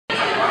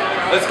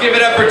Let's give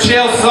it up for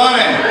Chael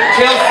Sonnen.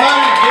 Chael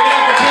Sonnen, give it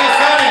up for Chael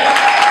Sonnen.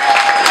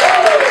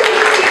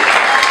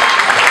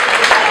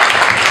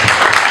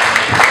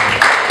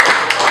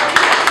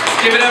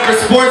 Let's give it up for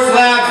Sports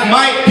Lab's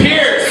Mike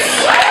Pierce.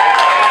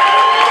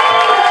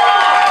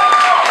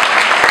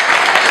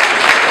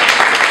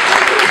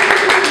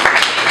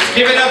 Let's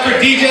give it up for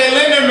DJ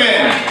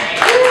Linderman.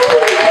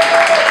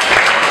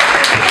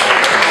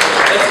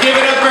 Let's give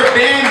it up for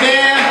Bam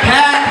Bam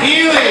Pat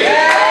Healy.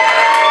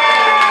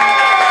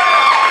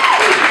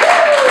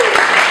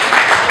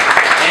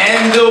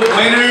 And the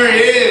winner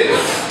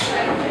is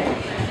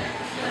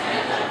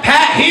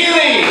Pat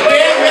Healy.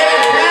 Bam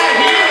Bam Pat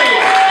Healy.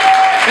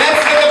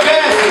 Best of the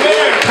best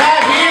winner,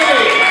 Pat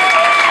Healy.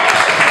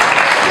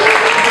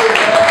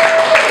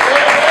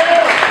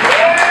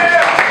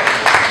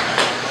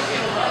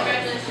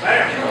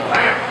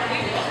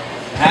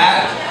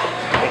 Pat,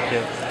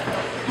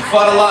 you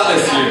fought a lot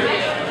this year.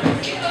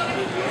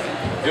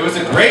 It was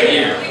a great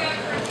year.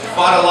 You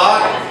fought a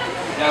lot.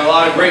 You had a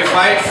lot of great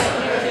fights.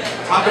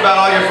 Talk about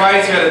all your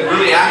fights. You had a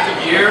really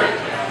active year.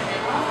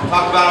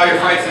 Talk about all your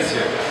fights this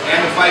year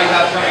and the fight you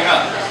have coming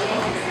up.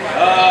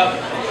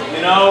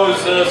 You know, it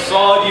was a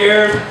solid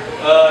year.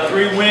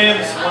 3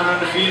 wins, 1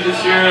 undefeated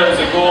this year. That was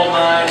a goal of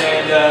mine,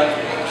 and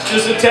it's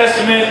just a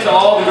testament to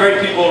all the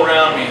great people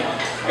around me.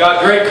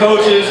 Got great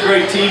coaches,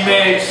 great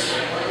teammates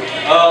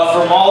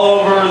from all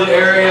over the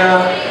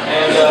area,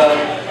 and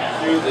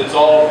it's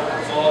all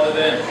to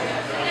them.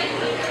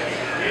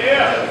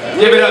 Yeah.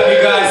 Give it up,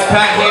 you guys.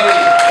 Pat Healy.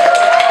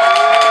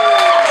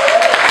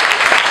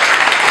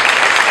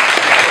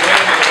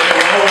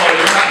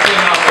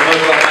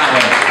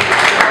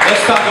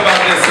 Let's talk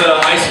about this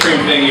ice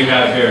cream thing you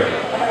have here.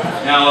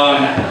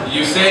 Now,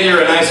 you say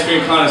you're an ice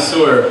cream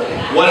connoisseur.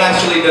 What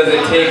actually does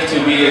it take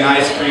to be an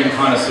ice cream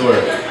connoisseur?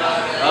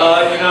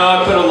 You know,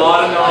 I put a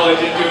lot of knowledge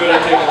into it. I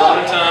take a lot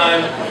of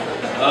time.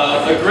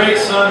 A great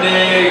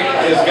sundae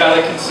has got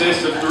to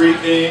consist of 3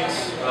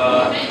 things.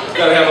 It's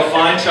got to have a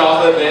fine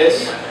chocolate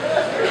base, a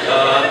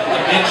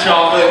mint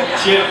chocolate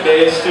chip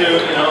base too,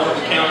 you know,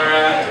 to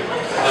counteract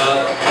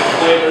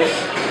flavors,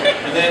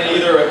 and then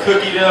either a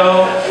cookie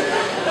dough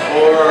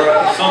or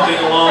something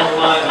along the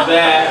lines of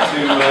that to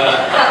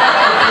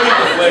complete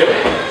the flavor.